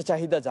একটা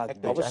চাহিদা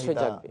জাগবে,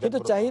 কিন্তু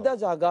চাহিদা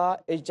জাগা,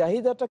 এই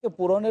চাহিদাটাকে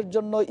পূরণের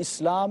জন্য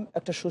ইসলাম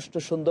একটা সুষ্ঠু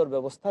সুন্দর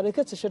ব্যবস্থা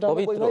রেখেছে,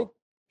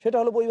 সেটা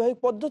হলো বৈবাহিক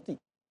পদ্ধতি।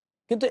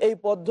 কিন্তু এই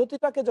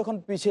পদ্ধতিটাকে যখন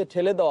পিছিয়ে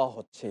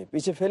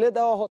ফেলে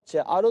দেওয়া হচ্ছে,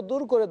 আরো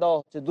দূর করে দেওয়া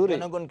হচ্ছে, দূরে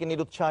জনগণকে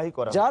নিরুৎসাহী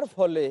করা, যার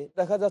ফলে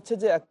দেখা যাচ্ছে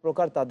যে এক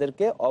প্রকার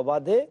তাদেরকে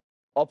অবাধে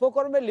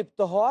অপকর্মে লিপ্ত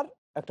হওয়ার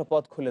একটা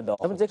পথ খুলে দেওয়া,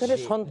 যেখানে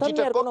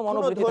সন্তানের কোনো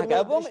মনোবৃত্তি থাকে।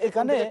 এবং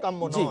এখানে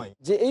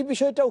যে এই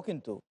বিষয়টাও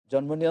কিন্তু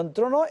জন্ম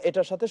নিয়ন্ত্রণও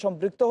এটার সাথে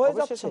সম্পৃক্ত হয়ে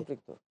যাচ্ছে।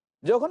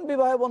 যখন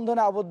বিবাহ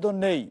বন্ধনে আবদ্ধ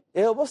নেই,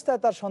 এই অবস্থায়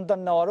তার সন্তান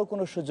নেওয়ারও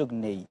কোনো সুযোগ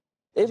নেই।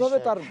 এইভাবে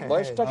তার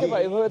বয়সটাকে বা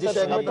এইভাবে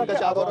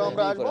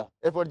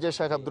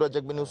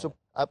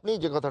আপনি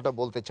যে কথাটা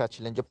বলতে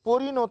চাচ্ছিলেন যে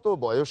পরিণত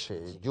বয়সে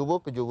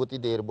যুবক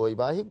যুবতীদের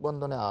বৈবাহিক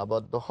বন্ধনে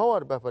আবদ্ধ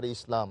হওয়ার ব্যাপারে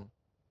ইসলাম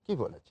কি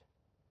বলেছে?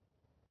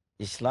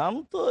 ইসলাম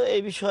তো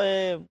এই বিষয়ে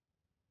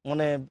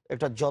মানে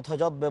একটা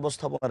যথাযথ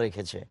ব্যবস্থাপনা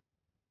রেখেছে।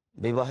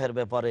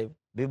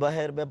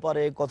 বিবাহের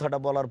ব্যাপারে কথাটা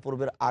বলার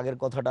পূর্বের আগের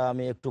কথাটা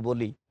আমি একটু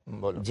বলি,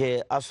 যে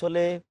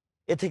আসলে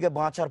এ থেকে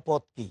বাঁচার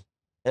পথ কি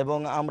এবং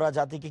আমরা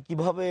জাতিকে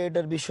কিভাবে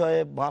এটার বিষয়ে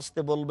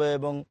বাঁচতে বলবো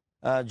এবং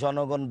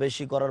জনগণ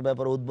বেশি করার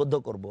ব্যাপারে উদ্বুদ্ধ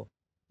করব।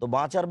 তো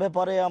বাঁচার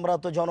ব্যাপারে আমরা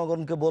তো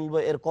জনগণকে বলবো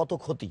এর কত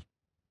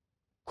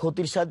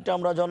ক্ষতির সাইডটা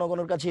আমরা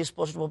জনগণের কাছে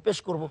স্পষ্ট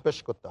পেশ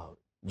করতে হবে।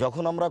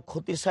 যখন আমরা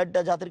ক্ষতির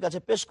সাইডটা জাতির কাছে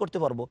পেশ করতে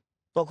পারবো,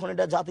 তখন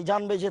এটা জাতি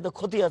জানবে যে এতে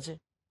ক্ষতি আছে,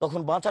 তখন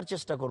বাঁচার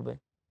চেষ্টা করবে।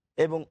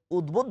 এবং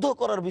উদ্বুদ্ধ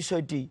করার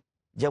বিষয়টি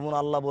যেমন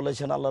আল্লাহ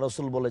বলেছেন, আল্লাহ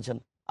রসুল বলেছেন,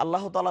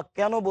 আল্লাহ তাআলা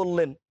কেন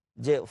বললেন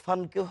যে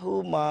ফানকিহু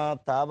মা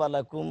তাবা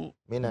লাকুম,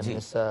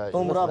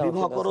 তোমরা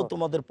বিবাহ করো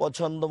তোমাদের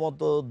পছন্দ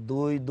মতো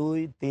 2 2,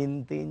 3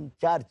 3,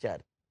 4 4।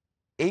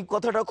 এই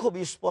কথাটা খুব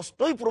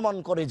স্পষ্টই প্রমাণ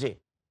করে যে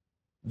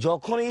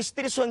যখন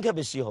স্ত্রীর সংখ্যা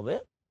বেশি হবে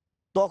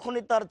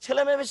তখনই তার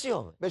ছেলে মেয়ে বেশি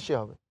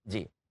হবে।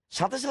 জি,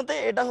 সাথে সাথে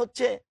এটা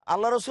হচ্ছে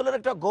আল্লাহ রসুলের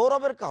একটা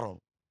গৌরবের কারণ।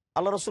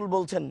 আল্লাহ রসুল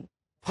বলছেন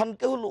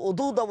ফানকিহুল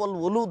উদুদা ওয়াল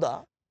ওলুদা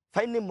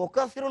ফাইন্নী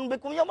মুকাসিরুন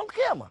বিকুম ইয়াউমাল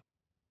কিয়ামা,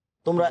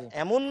 তোমরা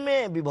এমন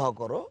মেয়ে বিবাহ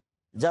করো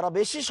যারা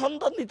বেশি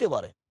সন্তান দিতে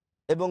পারে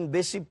এবং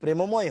বেশি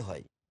প্রেমময়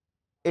হয়,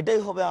 এটাই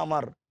হবে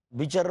আমার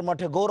বিচারের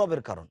মাঠে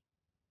গৌরবের কারণ।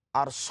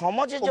 আর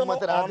সমাজে যেন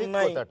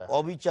অন্যায়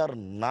অবিচার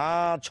না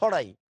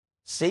ছড়ায়,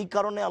 সেই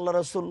কারণে আল্লাহ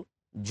রসুল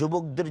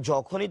যুবকদের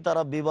যখনই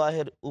তারা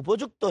বিবাহের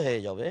উপযুক্ত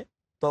হয়ে যাবে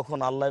তখন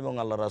আল্লাহ এবং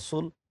আল্লাহ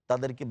রাসূল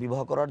তাদেরকে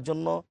বিবাহ করার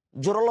জন্য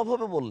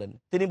জোরালোভাবে বললেন।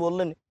 তিনি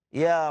বললেন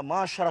ইয়া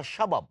মাশারা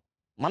শাবাব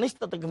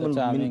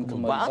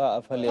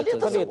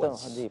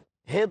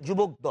হে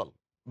যুবক দল,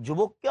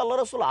 যুবককে আল্লাহ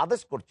রাসূল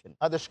আদেশ করছেন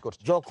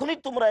যখনই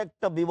তোমরা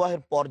একটা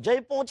বিবাহের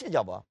পর্যায়ে পৌঁছে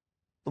যাবা,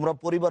 তোমরা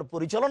পরিবার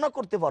পরিচালনা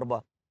করতে পারবা,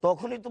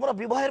 তখনই তোমরা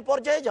বিবাহের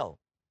পর্যায়ে যাও।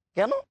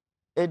 কেন?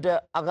 এটা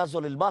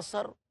আগাজলিল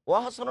বাসার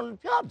ওয়াহাসানুল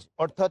ফিয়াজ,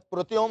 অর্থাৎ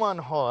প্রতীয়মান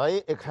হয়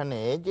এখানে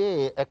যে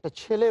একটা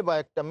ছেলে বা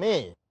একটা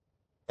মেয়ে,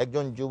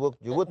 একজন যুবক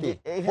যুবতী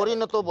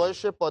পরিণত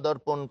বয়সে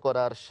পদার্পণ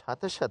করার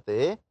সাথে সাথে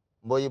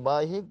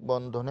বৈবাহিক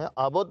বন্ধনে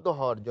আবদ্ধ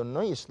হওয়ার জন্য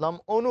ইসলাম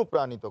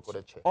অনুপ্রাণিত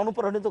করেছে।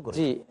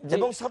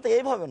 এবং সাথে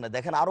এইভাবে না,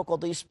 দেখেন আরো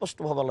কত স্পষ্ট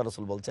ভাবে আল্লাহ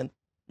রাসূল বলছেন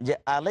যে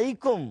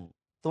আলাইকুম,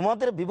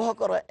 তোমাদের বিবাহ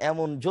করা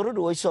এমন জরুরি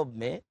ওইসব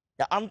মেয়ে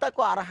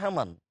আনতাকু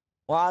আরহামান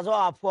ও আজ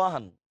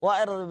আফওয়াহান ও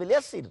আরবিল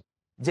ইয়াসির,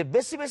 যে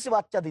বেশি বেশি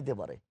বাচ্চা দিতে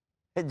পারে,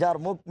 যার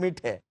মুখ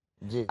মিঠে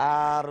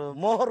আর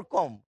মোহর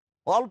কম,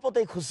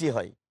 অল্পতেই খুশি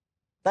হয়।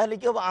 তাহলে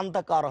কি হবে?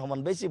 আনতাকু আরহামান,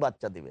 বেশি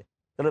বাচ্চা দিবে।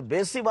 তাহলে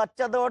বেশি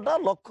বাচ্চা দেওয়াটা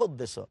লক্ষ্য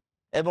উদ্দেশ্য,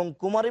 এবং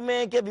কুমারী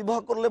মেয়েকে বিবাহ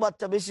করলে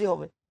বাচ্চা বেশি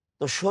হবে।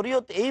 তো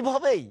শরীয়ত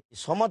এইভাবেই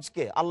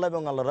সমাজকে আল্লাহ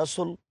এবং আল্লাহ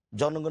রাসূল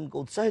জনগণকে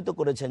উৎসাহিত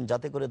করেছেন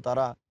যাতে করে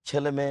তারা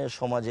ছেলে মেয়ে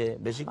সমাজে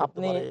বেশি করতে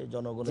পারে,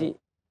 জনগণের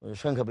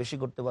সংখ্যা বেশি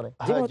করতে পারে।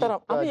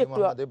 আমি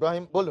একটু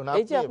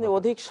এই যে আপনি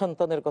অধিক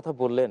সন্তানের কথা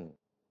বললেন,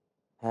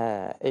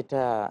 হ্যাঁ,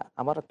 এটা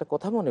আমার একটা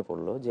কথা মনে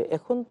পড়লো যে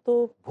এখন তো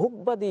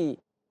ভোগবাদী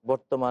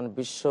বর্তমান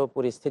বিশ্ব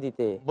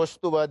পরিস্থিতিতে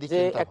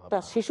যে একটা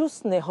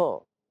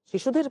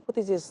শিশুদের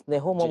প্রতি যে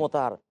স্নেহ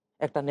মমতার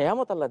একটা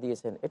নেয়ামত আল্লাহ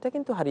দিয়েছেন, এটা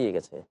কিন্তু হারিয়ে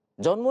গেছে।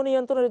 জন্ম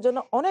নিয়ন্ত্রণের জন্য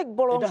অনেক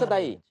বড় অংশ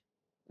দায়ী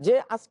যে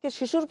আজকে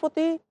শিশুর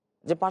প্রতি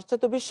যে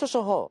পাশ্চাত্য বিশ্ব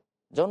সহ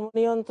জন্ম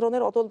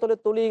নিয়ন্ত্রণের অতল তলে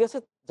তলিয়ে গেছে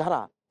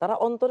যারা, তারা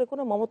অন্তরে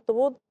কোনো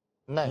মমত্ববোধ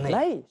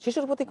নাই,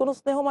 শিশুর প্রতি কোনো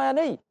স্নেহ মায়া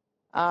নেই।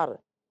 আর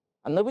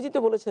নবীজি তো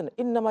বলেছেন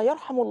ইন্নামা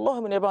ইয়ারহামুল্লাহু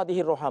মিন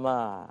ইবাদিহির রুহামা,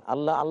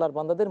 আল্লাহ আল্লাহর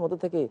বান্দাদের মধ্যে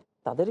থেকে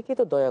তাদেরকে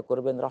তো দয়া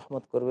করবেন,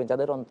 রহমত করবেন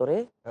যাদের অন্তরে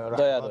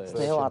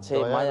স্নেহ আছে,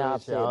 মায়া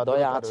আছে,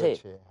 দয়া আছে।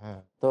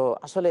 তো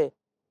আসলে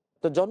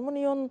তো জন্ম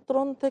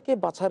নিয়ন্ত্রণ থেকে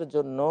বাঁচার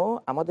জন্য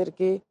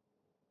আমাদেরকে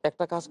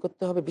একটা কাজ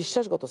করতে হবে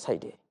বিশ্বাসগত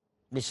সাইডে,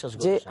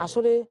 যে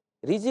আসলে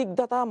রিজিক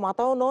দাতা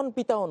মাতাও নন,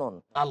 পিতাও নন,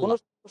 কোন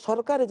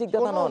সরকার রিজিক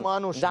দাতা নন,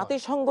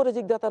 জাতিসংঘ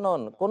রিজিক দাতা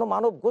নন, কোন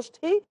মানব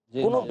গোষ্ঠী,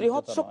 কোন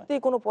বৃহৎ শক্তি,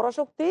 কোন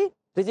পরাশক্তি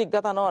রিজিক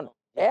দাতা নন।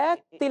 এক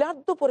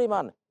তিলার্ধ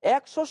পরিমাণ,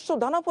 এক শস্য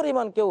দানা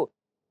পরিমাণ কেউ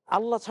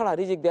আল্লাহ ছাড়া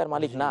রিজিক দেওয়ার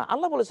মালিক না।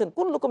 আল্লাহ বলেছেন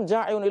কুল্লুকুম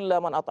জাইউন ইল্লা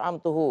মান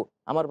আতআমতুহু,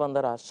 আমার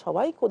বান্দারা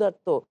সবাই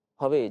ক্ষুধার্ত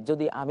হবে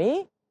যদি আমি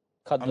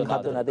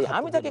খাদ্য না দেই,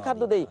 আমি তাকে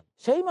খাদ্য দেই,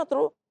 সেই মাত্র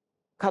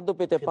খাদ্য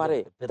পেতে পারে।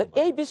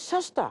 এই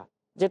বিশ্বাসটা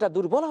যেটা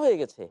দুর্বল হয়ে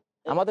গেছে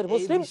আমাদের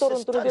মুসলিম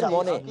তরুণ তরুণীদের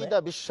মনে,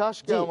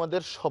 বিশ্বাসকে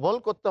আমাদের সবল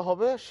করতে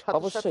হবে।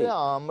 সাথে সাথে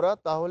আমরা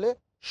তাহলে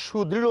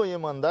সুদৃঢ়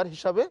ঈমানদার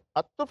হিসাবে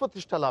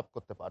আত্মপ্রতিষ্ঠা লাভ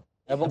করতে পারব।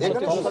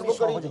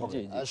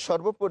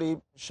 সর্বোপরি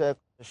শেখ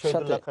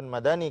শহীদুল্লাহ খান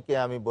মাদানীকে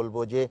আমি বলবো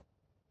যে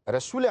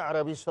রাসূল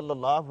আরবি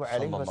সাল্লাল্লাহু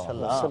আলাইহি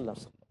ওয়াসাল্লাম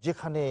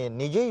যেখানে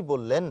নিজেই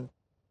বললেন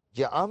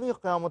যে আমি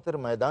কিয়ামতের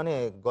ময়দানে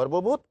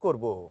গর্ববোধ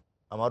করব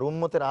আমার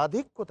উম্মতের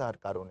আধিক্যতার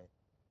কারণে,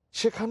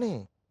 সেখানে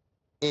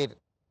এর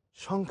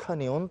সংখ্যা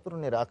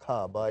নিয়ন্ত্রণে রাখা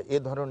বা এ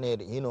ধরনের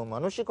হীন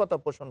মানসিকতা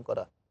পোষণ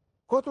করা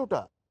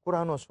কতটা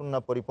কোরআন ও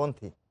সুন্নাহ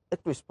পরিপন্থী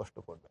একটু স্পষ্ট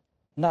করবেন।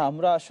 না,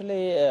 আমরা আসলে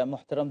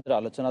মুহতারামদের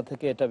আলোচনা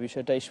থেকে এটা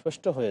বিষয়টা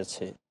স্পষ্ট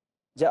হয়েছে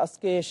যে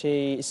আজকে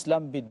সেই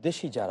ইসলাম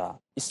বিদ্বেষী যারা,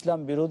 ইসলাম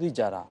বিরোধী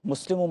যারা,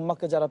 মুসলিম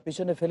উম্মাকে যারা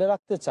পিছনে ফেলে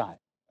রাখতে চায়,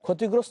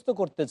 ক্ষতিগ্রস্ত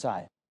করতে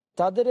চায়,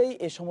 তাদেরই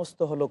এই সমস্ত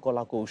হলো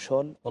কলা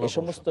কৌশল, এই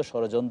সমস্ত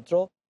ষড়যন্ত্র।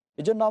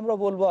 এই জন্য আমরা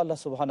বলবো আল্লাহ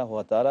সুবহানাহু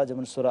ওয়া তাআলা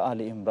যেমন সূরা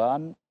আলী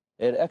ইমরান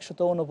এর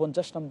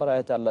 149 নম্বর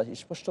আয়াতে আল্লাহ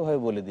স্পষ্টভাবে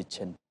বলে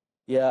দিচ্ছেন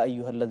ইয়া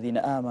আইয়ুহাল্লাযীনা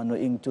আমানু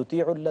ইন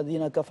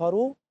তুতিউল্লাযীনা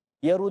কাফারু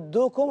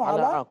ইয়ারুদ্দুকুম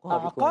আলা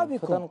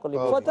আকাবিকুম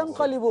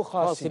ফাতানকালিবু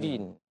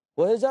খাসিরিন।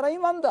 ওহে যারা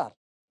ঈমানদার,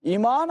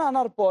 ঈমান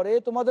আনার পরে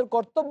তোমাদের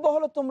কর্তব্য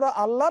হলো তোমরা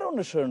আল্লাহর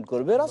অনুসরণ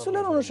করবে,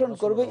 রাসূলের অনুসরণ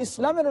করবে,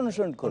 ইসলামের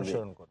অনুসরণ করবে।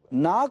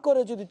 না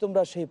করে যদি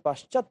তোমরা সেই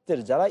পাশ্চাত্যের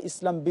যারা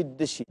ইসলাম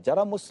বিদ্বেষী,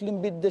 যারা মুসলিম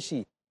বিদ্বেষী,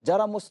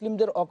 যারা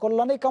মুসলিমদের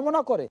অকল্যাণে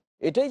কামনা করে,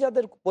 এটাই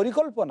যাদের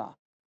পরিকল্পনা,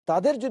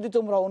 তাদের যদি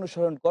তোমরা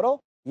অনুসরণ করো,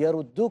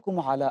 ইয়ারুদ্দুকুম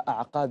আলা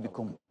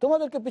আকাবিকুম,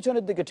 তোমাদেরকে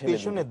পিছনের দিকে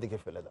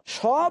ফেলে দাও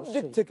সব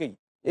দিক থেকেই।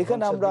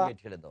 এখানে আমরা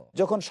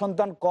যখন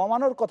সন্তান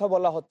কমানোর কথা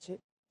বলা হচ্ছে,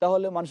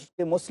 তাহলে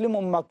মানুষকে, মুসলিম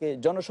উম্মাকে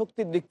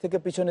জনশক্তির দিক থেকে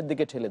পিছনের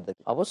দিকে ঠেলে দেবে,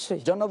 অবশ্যই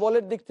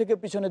জনবলের দিক থেকে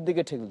পিছনের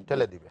দিকে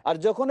ঠেলে দিবে। আর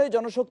যখন এই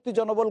জনশক্তি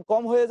জনবল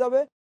কম হয়ে যাবে,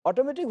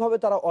 অটোমেটিক ভাবে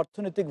তারা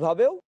অর্থনৈতিক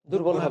ভাবেও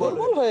দুর্বল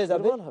হয়ে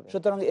যাবে।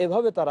 সুতরাং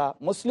এভাবে তারা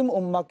মুসলিম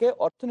উম্মাকে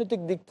অর্থনৈতিক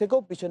দিক থেকেও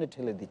পিছনে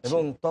ঠেলে দিচ্ছে,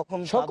 এবং তখন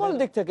সকল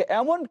দিক থেকে,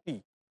 এমনকি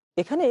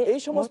এখানে এই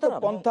সমস্ত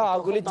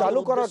পন্থাগুলি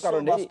চালু করার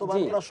কারণে,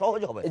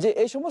 যে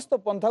এই সমস্ত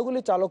পন্থাগুলি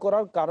চালু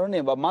করার কারণে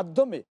বা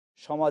মাধ্যমে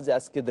সমাজে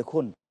আজকে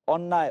দেখুন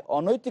অন্যায়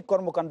অনৈতিক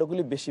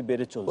কর্মকাণ্ডগুলি বেশি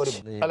বেড়ে চলছে।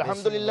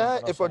 আলহামদুলিল্লাহ,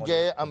 এ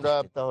পর্যায়ে আমরা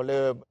তাহলে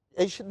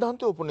এই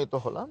সিদ্ধান্তে উপনীত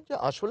হলাম যে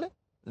আসলে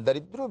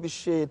দারিদ্র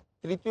বিশ্বে,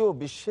 তৃতীয়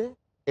বিশ্বে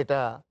এটা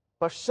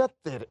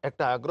পাশ্চাত্যের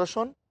একটা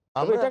আগ্রাসন,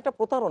 এটা একটা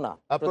প্রতারণা।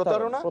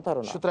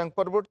 সুতরাং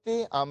পরবর্তী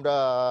আমরা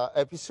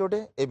এপিসোডে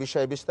এ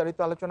বিষয়ে বিস্তারিত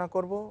আলোচনা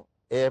করব।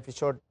 এই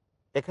এপিসোড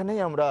এখানেই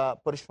আমরা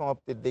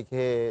পরিসমাপ্তির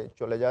দিকে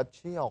চলে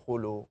যাচ্ছি।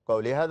 আকুলু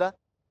কাউলি হাদা,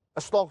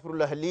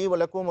 আস্তাগফিরুল্লাহ লি ওয়া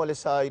লাকুম ওয়া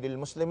লিসাইরিল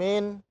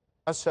মুসলিমিন।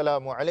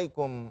 আসসালামু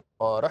আলাইকুম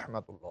ওয়া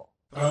রাহমাতুল্লাহ।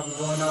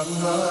 রব্বুনা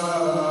আল্লাহ,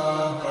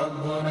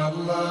 রব্বুনা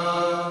আল্লাহ,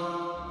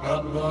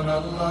 রব্বুনা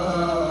আল্লাহ,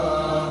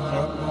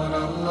 রব্বুনা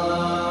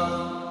আল্লাহ,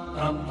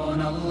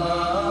 রব্বুনা আল্লাহ,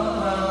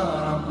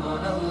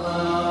 রব্বুনা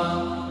আল্লাহ,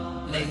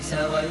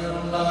 লাইসা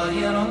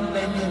গায়রুল্লাহি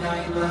রাব্বান লিল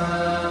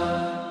ইবাদ।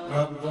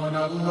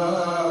 রব্বুনা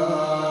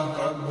আল্লাহ,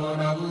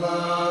 রব্বুনা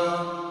আল্লাহ,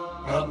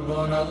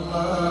 রব্বুনা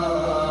আল্লাহ,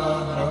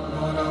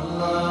 রব্বুনা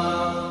আল্লাহ,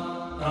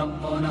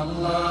 রব্বুনা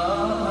আল্লাহ,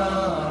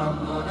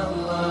 রব্বুনা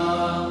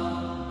আল্লাহ,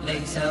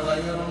 লাইসা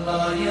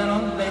গায়রুল্লাহি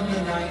রাব্বান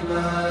লিল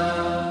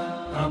ইবাদ।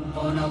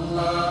 রব্বুনা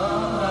আল্লাহ,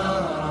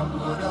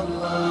 রব্বুনা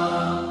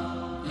আল্লাহ,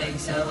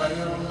 লাইসা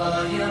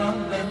গায়রুল্লাহি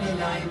রাব্বান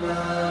লিল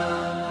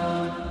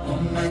ইবাদ।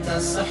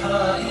 উম্মাতাস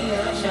সাহরা'i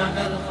ইয়া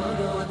শা'বাল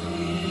খুলুদি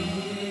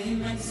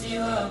মান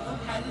সিওয়াকুম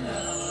হাল্লা।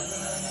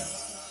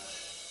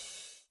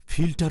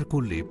 ফিল্টার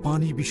করলে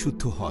পানি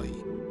বিশুদ্ধ হয়,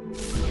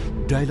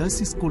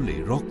 ডায়ালাইসিস করলে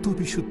রক্ত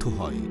বিশুদ্ধ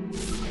হয়,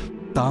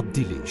 তাপ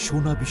দিলে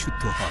সোনা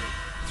বিশুদ্ধ হয়।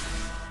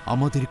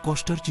 আমাদের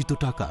কষ্টার্জিত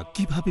টাকা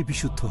কিভাবে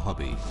বিশুদ্ধ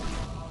হবে?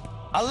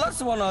 আল্লাহ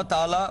সুবহানাহু ওয়া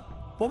তাআলা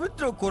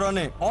পবিত্র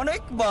কোরআনে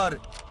অনেকবার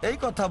এই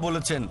কথা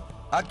বলেছেন,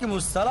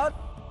 আকিমুস সালাত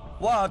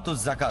ওয়া আতুজ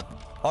যাকাত,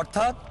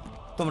 অর্থাৎ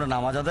তোমরা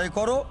নামাজ আদায়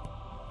করো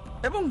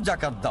এবং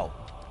যাকাত দাও।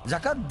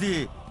 যাকাত দিয়ে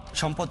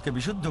সম্পদকে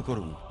বিশুদ্ধ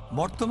করুন।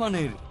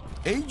 বর্তমানের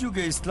এই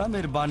যুগে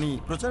ইসলামের বাণী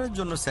প্রচারের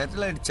জন্য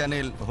স্যাটেলাইট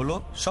চ্যানেল হলো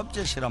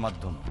সবচেয়ে সেরা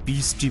মাধ্যম।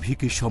 পিস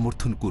টিভিকে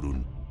সমর্থন করুন।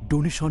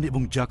 ডোনেশন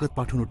এবং জাকাত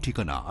পাঠানোর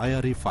ঠিকানা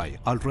IRFI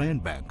আল Ryan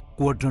bank,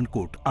 quadrant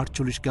code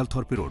 48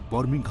 Calthorpe road,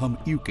 Birmingham,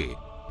 UK।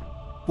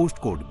 Post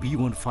code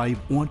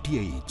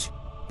B151TH।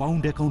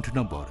 Pound account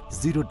number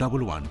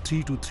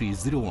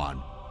 011-32301,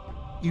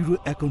 euro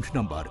account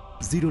number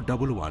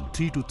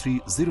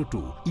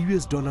 011-32302,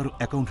 US dollar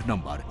account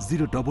number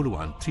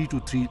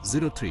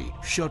 011-32303,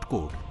 short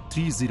code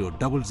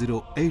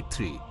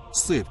 300083,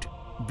 Swift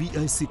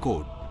BIC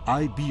code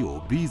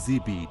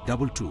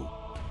IBOBZB22,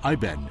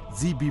 IBAN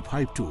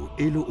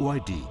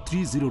GB52LOYD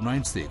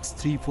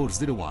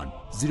 30963401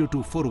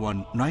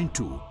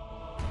 024192।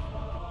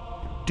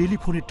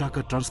 টেলিফোনে টাকা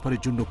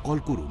ট্রান্সফারের জন্য call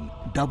করুন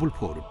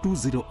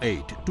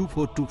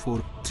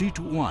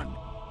 442082424321।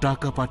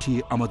 টাকা পাঠিয়ে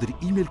আমাদের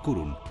email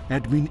করুন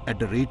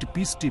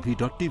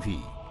admin@peacetv.tv।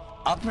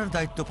 আপনার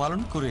দায়িত্ব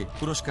পালন করে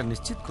পুরস্কার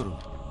নিশ্চিত করুন।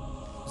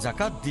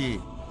 যাকাত দিয়ে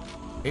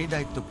এই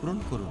দায়িত্ব পূরণ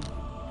করুন।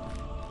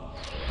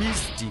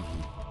 Piece TV.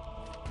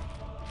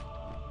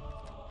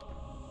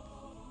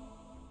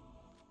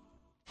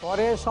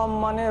 করে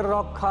সম্মানের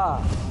রক্ষা,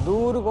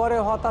 দূর করে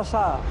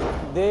হতাশা,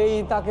 দেই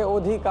তাকে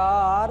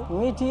অধিকার,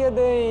 মিটিয়ে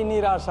দেই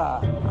নিরাশা।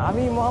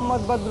 আমি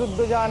মোহাম্মদ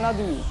বদরুদ্দোজা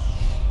নদী,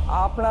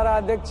 আপনারা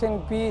দেখছেন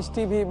পিস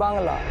টিভি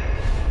বাংলা।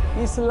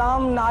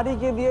 ইসলাম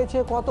নারীকে দিয়েছে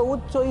কত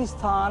উচ্চ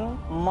স্থান,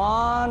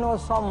 মান ও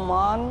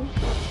সম্মান,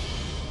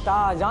 তা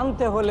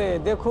জানতে হলে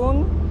দেখুন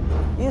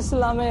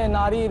ইসলামে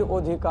নারীর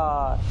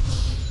অধিকার।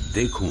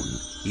 দেখুন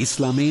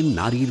ইসলামে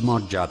নারীর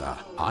মর্যাদা,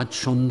 আজ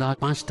সন্ধ্যা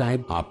 5টায়,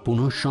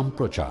 পুনঃ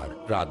সম্প্রচার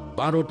রাত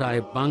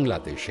 12টায়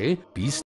বাংলাদেশে পিস